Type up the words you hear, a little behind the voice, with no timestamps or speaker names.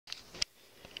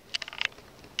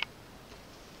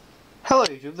Hello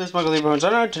YouTube, this is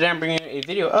Provenzano. Today I'm bringing you a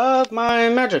video of my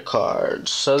magic cards.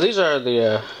 So these are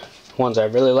the ones I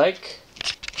really like.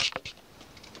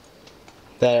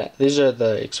 These are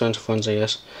the expensive ones, I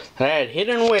guess, that I had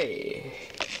hidden away.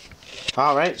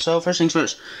 Alright, so first things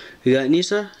first. We got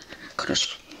Nisa. Could have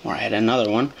sworn I had another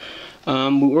one.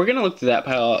 We're going to look through that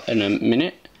pile in a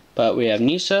minute. But we have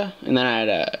Nisa, and then I had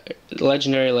a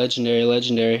legendary.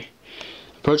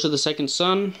 Approach of the Second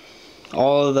Sun.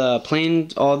 All the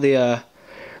planes, all the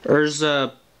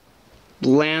Urza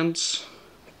lands,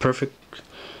 perfect.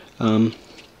 That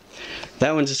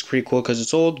one's just pretty cool because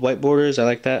it's old, white borders, I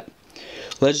like that.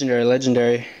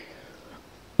 Legendary.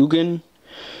 Ugin.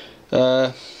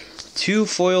 2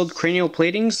 foiled cranial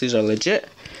platings, these are legit.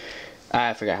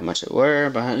 I forgot how much they were,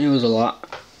 but it was a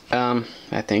lot,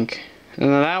 I think. And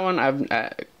then that one,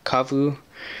 Kavu.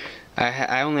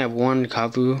 I only have one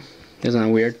Kavu, isn't that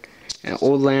weird? And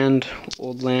old land.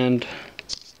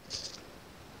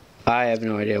 I have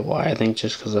no idea why. I think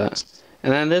just because of that.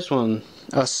 And then this one,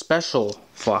 a special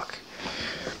fuck.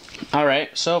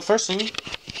 Alright, so first thing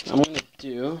I'm going to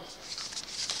do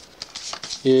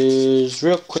is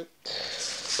real quick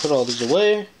put all these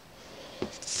away.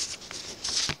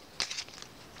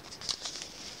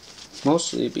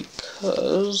 Mostly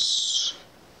because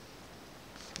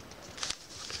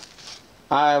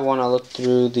I want to look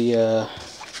through the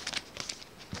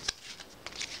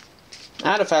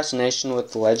I had a fascination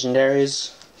with the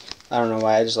legendaries. I don't know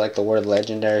why, I just like the word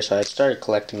legendary, so I started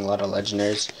collecting a lot of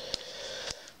legendaries.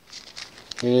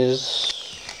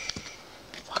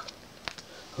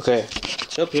 Okay,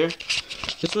 so up here,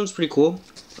 this one's pretty cool.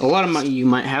 A lot of you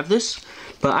might have this,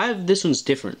 but this one's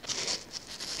different.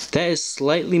 That is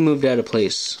slightly moved out of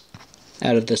place,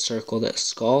 out of the circle, that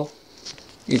skull.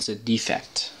 It's a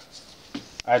defect.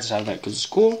 I just have that because it's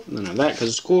cool, and then I have that because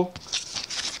it's cool.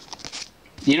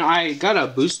 You know, I got a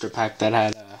booster pack that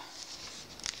had it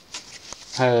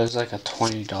was like a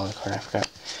 $20 card, I forgot.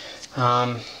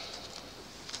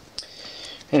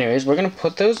 Anyways, we're gonna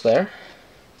put those there.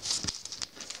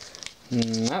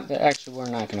 Not there. Actually,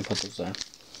 we're not gonna put those there.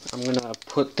 I'm gonna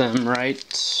put them right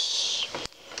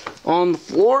on the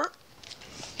floor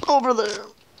over there.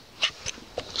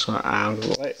 So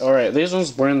alright, these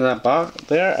ones were in that box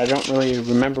there. I don't really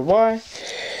remember why,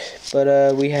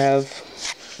 but we have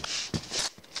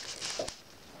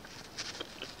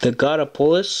the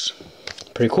Godopolis,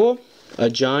 pretty cool. A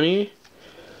Johnny,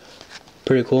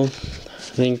 pretty cool.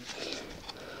 I think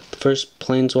the first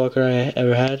Planeswalker I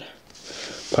ever had.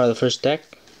 Part of the first deck,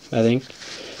 I think.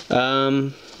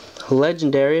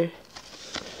 Legendary.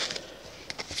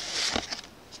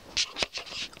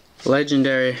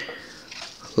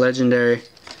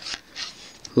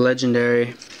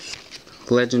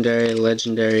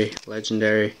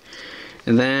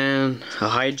 And then a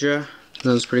Hydra.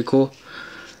 That was pretty cool.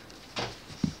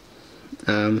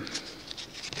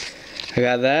 I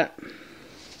got that.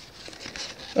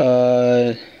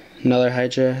 Another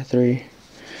Hydra, 3.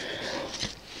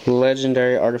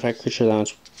 Legendary artifact creature, that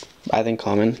one's, I think,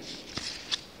 common.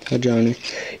 A Johnny.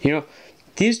 You know,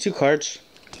 these 2 cards,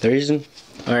 the reason,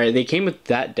 alright, they came with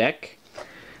that deck,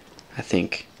 I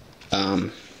think.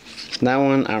 That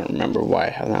one, I don't remember why I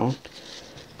have that one.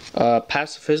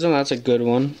 Pacifism, that's a good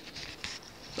one.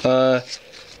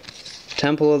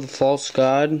 Temple of the False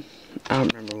God, I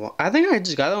don't remember what. I think I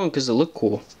just got that one because it looked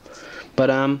cool. But,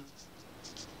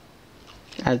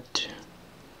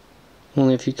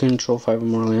 only if you control 5 or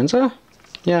more lands.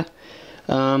 Yeah.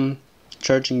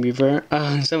 Charging Beaver.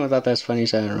 Someone thought that's funny,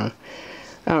 so I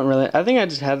don't know. I think I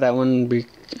just had that one.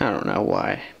 I don't know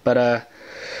why. But,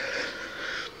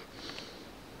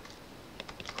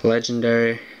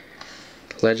 legendary.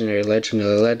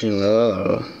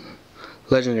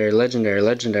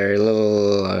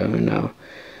 No.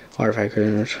 Artifact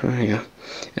creature.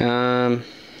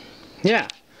 Yeah.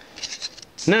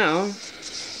 Now,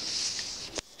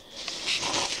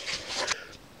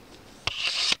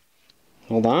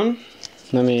 hold on.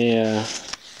 Let me,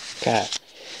 God.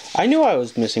 I knew I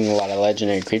was missing a lot of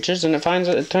legendary creatures, and it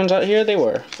turns out here they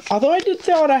were. Although I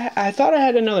thought I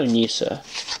had another Nisa.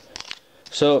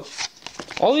 So,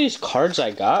 all these cards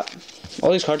I got,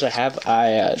 all these cards I have,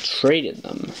 I traded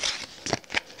them.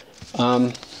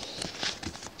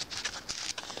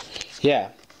 Yeah.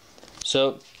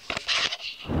 So,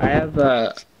 I have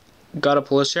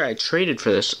Godopolis here. I traded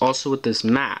for this, also with this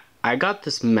mat. I got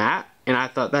this mat, and I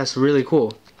thought that's really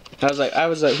cool. I was like,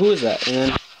 who is that? And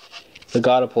then the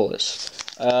Godopolis.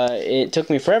 It took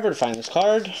me forever to find this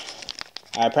card.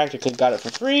 I practically got it for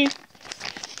free.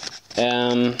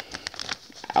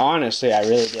 Honestly, I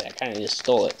really did. I kind of just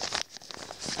stole it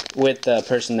with the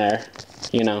person there.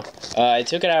 you know. I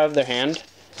took it out of their hand,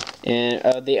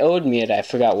 and they owed me it. I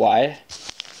forgot why.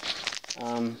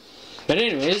 But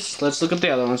anyways, let's look up the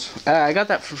other ones. I got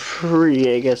that for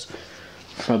free, I guess,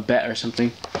 from a bet or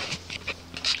something.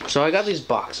 So I got these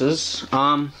boxes.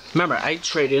 Remember, I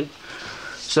traded.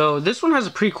 So this one has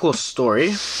a pretty cool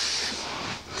story.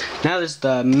 Now this is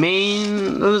the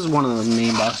main. This is one of the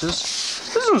main boxes.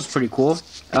 This one's pretty cool.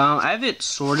 I have it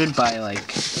sorted by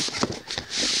like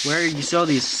where you see all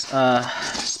these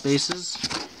spaces.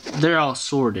 They're all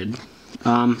sorted.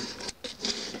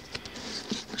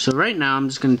 So right now I'm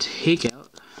just gonna take out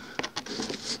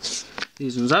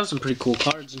these ones. I have some pretty cool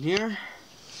cards in here.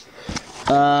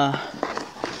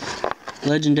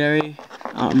 Legendary.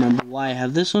 I don't remember why I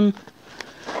have this one.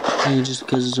 Maybe just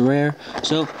because it's rare.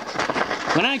 So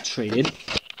when I traded,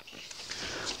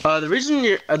 the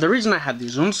reason I had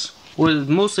these ones was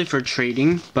mostly for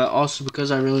trading, but also because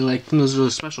I really like them. Those are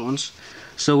the special ones.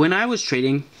 So when I was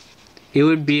trading, it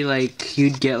would be like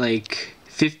you'd get like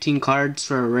 15 cards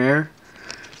for a rare.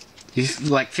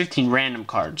 Like 15 random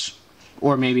cards,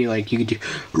 or maybe like you could do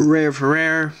rare for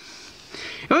rare.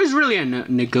 It was really a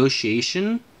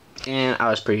negotiation, and I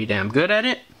was pretty damn good at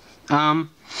it. I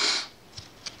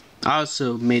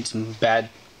also made some bad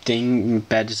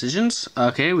decisions.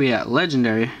 Okay, we got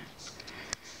legendary.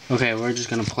 Okay, we're just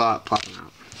gonna plot them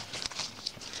out.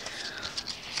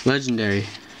 Legendary,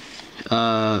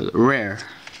 rare,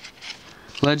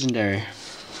 legendary,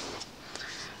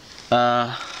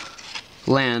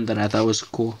 land that I thought was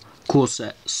cool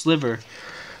set, sliver,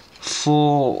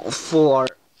 full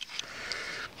art,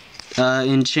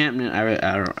 enchantment.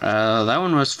 That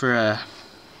one was for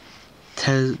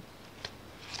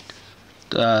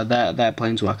that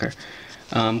planeswalker.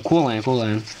 Cool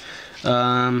land.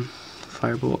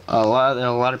 Firebolt. A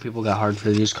lot of people got hard for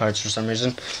these cards for some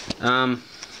reason.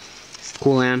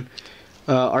 Cool land.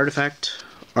 Artifact.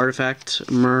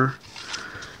 Myrrh.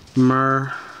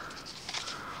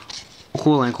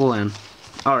 Cool land.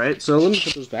 Alright, so let me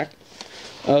put those back.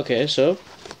 Okay, so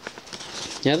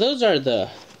yeah, those are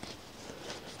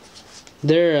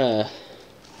they're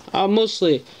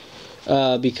mostly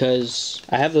because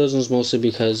I have those ones mostly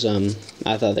because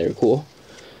I thought they were cool.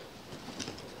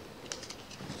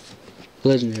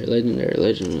 Legendary.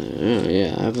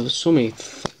 Yeah, I have so many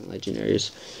fucking legendaries.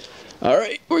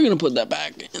 Alright, we're gonna put that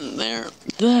back in there.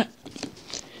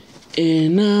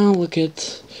 And now look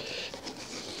at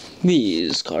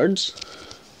these cards.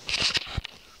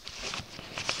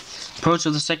 Approach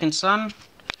of the Second Sun.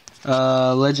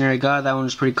 Legendary God, that one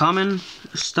was pretty common.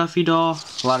 Stuffy doll.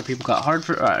 A lot of people got hard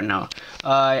for. No.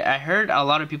 I heard a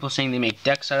lot of people saying they make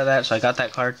decks out of that, so I got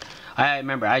that card. I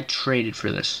remember I traded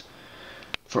for this.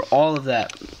 For all of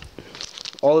that.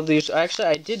 All of these. Actually,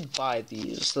 I did buy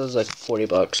these. Those like 40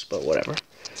 bucks, but whatever.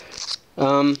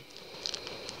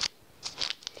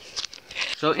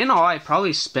 So in all, I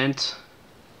probably spent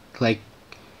like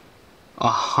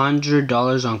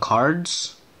 $100 on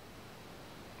cards,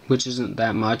 which isn't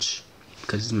that much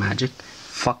because it's Magic.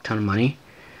 Fuck ton of money.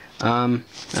 I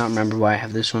don't remember why I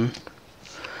have this one.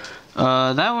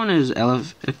 That one is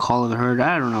Call of the Herd.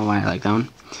 I don't know why I like that one,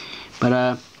 but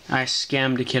I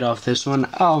scammed a kid off this one.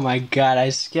 Oh my god, I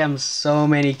scammed so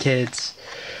many kids.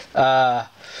 But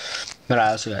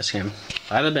I also got scammed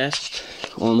by the best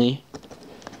only.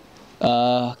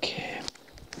 Okay.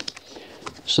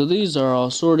 So these are all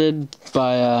sorted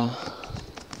by,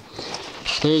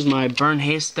 there's my Burn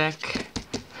Haste deck.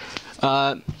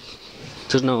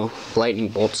 There's no lightning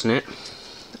bolts in it.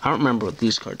 I don't remember what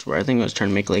these cards were. I think I was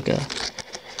trying to make like a,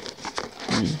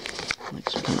 like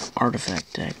some kind of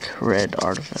artifact deck.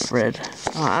 Artifact red.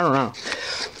 Oh, I don't know.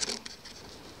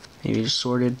 Maybe just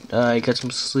sorted. I got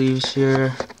some sleeves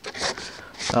here.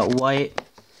 Got white,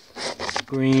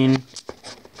 green.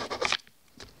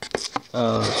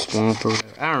 Swamp or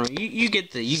whatever. I don't know. You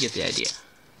get the idea.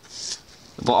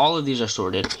 Well, all of these are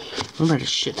sorted. Remember to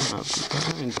shit them up.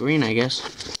 Green, I guess.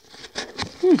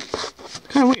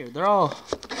 Kind of weird. They're all.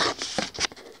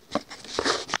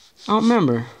 I don't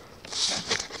remember.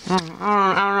 I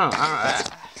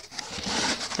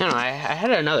don't know. I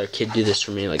had another kid do this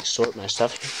for me, like sort my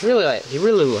stuff. He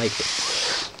really liked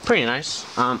it. Pretty nice.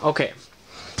 Okay.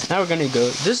 Now we're gonna go.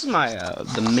 This is my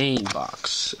the main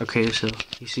box. Okay, so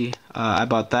you see, I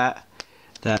bought that.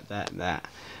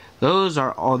 Those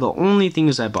are all the only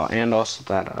things I bought, and also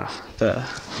that the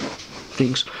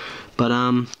things. But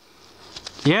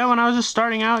yeah, when I was just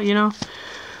starting out, you know.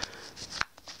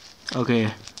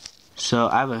 Okay, so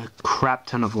I have a crap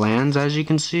ton of lands, as you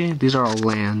can see. These are all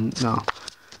land. No,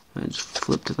 I just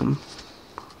flipped to them.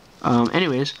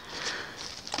 Anyways,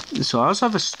 so I also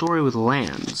have a story with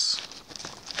lands.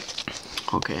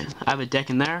 Okay, I have a deck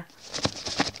in there.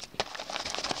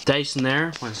 Dice in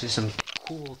there. Want to see some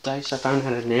cool dice I found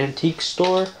at an antique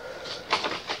store?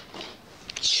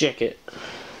 Check it.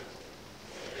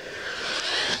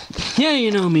 Yeah,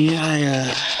 you know me.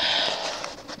 I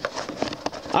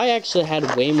actually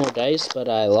had way more dice, but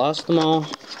I lost them all.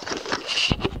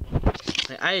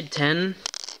 I had 10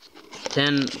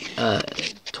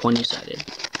 20-sided.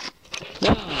 No,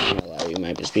 I know a lot of you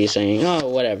might just be saying, oh,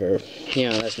 whatever. You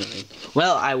know, that's nothing.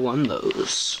 Well, I won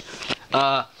those.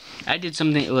 I did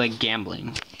something like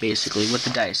gambling, basically, with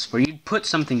the dice, where you'd put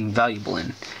something valuable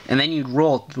in, and then you'd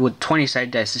roll with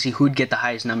 20-sided dice to see who'd get the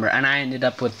highest number, and I ended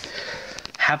up with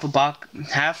half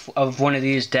of one of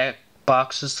these deck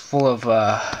boxes full of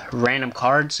random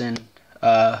cards and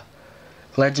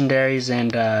legendaries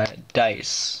and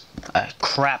dice. A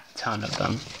crap ton of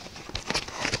them.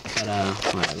 But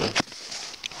whatever.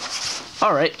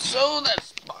 Alright, so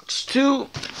that's box 2.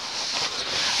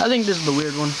 I think this is the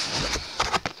weird one.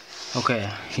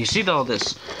 Okay, you see all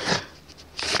this.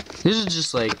 This is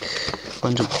just like a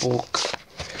bunch of bulk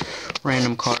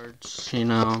random cards, you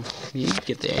know. You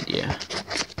get the idea.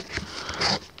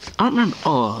 I don't remember.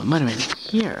 Oh, it might have been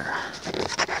here.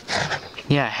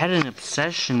 Yeah, I had an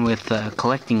obsession with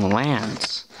collecting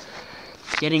lands.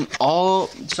 Getting all...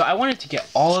 So I wanted to get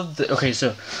all of the... Okay,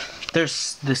 so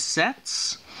there's the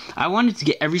sets. I wanted to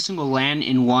get every single land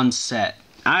in one set.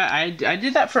 I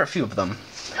did that for a few of them.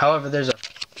 However, there's a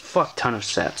fuck ton of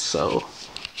sets, so...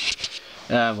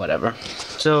 whatever.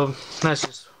 So, that's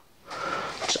just...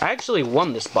 I actually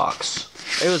won this box.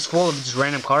 It was full of just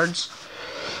random cards.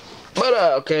 But,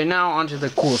 okay, now on to the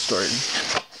cool story.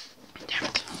 Damn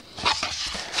it.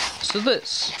 So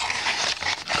this,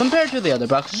 compared to the other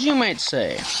boxes, you might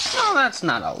say, oh, that's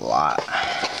not a lot.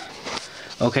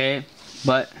 Okay,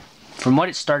 but from what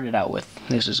it started out with,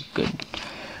 this is good.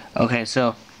 Okay,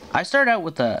 so I started out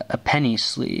with a penny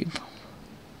sleeve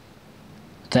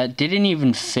that didn't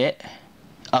even fit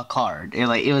a card.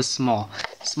 It was small,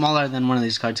 smaller than one of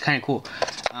these cards. Kind of cool.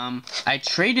 I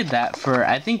traded that for,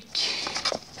 I think,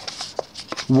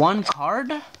 one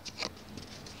card.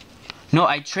 No,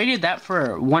 I traded that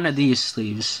for one of these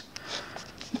sleeves.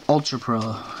 Ultra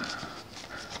Pro.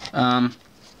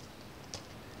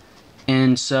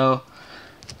 And so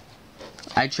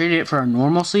I traded it for a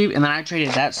normal sleeve, and then I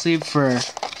traded that sleeve for,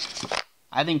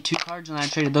 I think, 2 cards, and I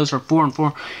traded those for 4 and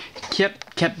 4.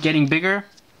 Kept getting bigger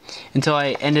until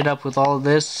I ended up with all of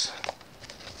this.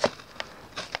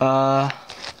 And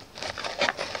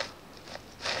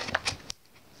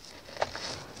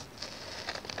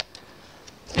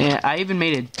I even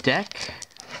made a deck.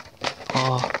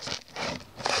 Oh,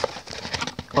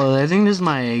 I think this is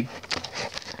my...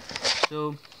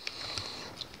 So,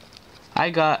 I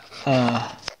got,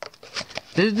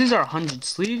 these are 100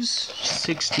 sleeves,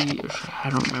 60, I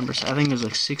don't remember, I think there's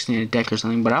like 60 in a deck or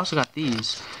something, but I also got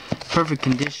these, perfect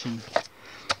condition.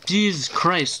 Jesus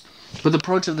Christ, with the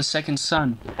approach of the second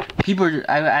sun, people are,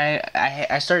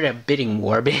 I started a bidding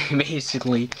war,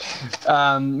 basically,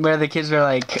 where the kids were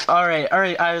like, alright,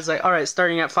 I was like, alright,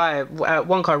 starting at 5,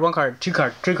 1 card, 2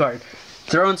 card,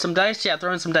 throwing some dice, yeah,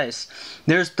 throwing some dice.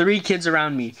 There's 3 kids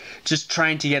around me, just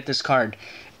trying to get this card.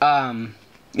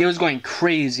 It was going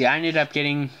crazy. I ended up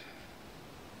getting...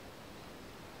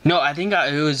 No, I think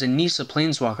it was a Nisa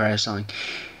Planeswalker I was selling.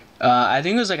 I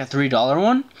think it was like a $3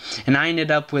 one, and I ended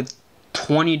up with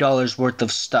 $20 worth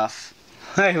of stuff.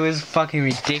 It was fucking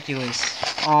ridiculous.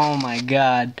 Oh my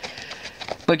god.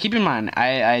 But keep in mind,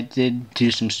 I did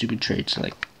do some stupid trades,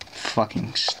 like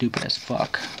fucking stupid as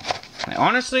fuck. Like,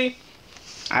 honestly,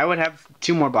 I would have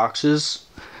 2 more boxes,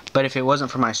 but if it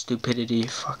wasn't for my stupidity,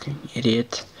 fucking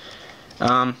idiot.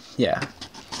 Yeah.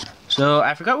 So,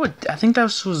 I forgot what, I think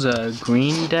this was a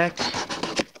green deck.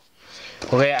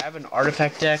 Okay, I have an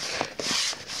artifact deck.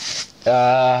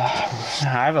 I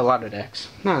have a lot of decks.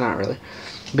 No, not really.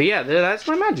 But yeah, that's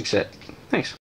my magic set. Thanks.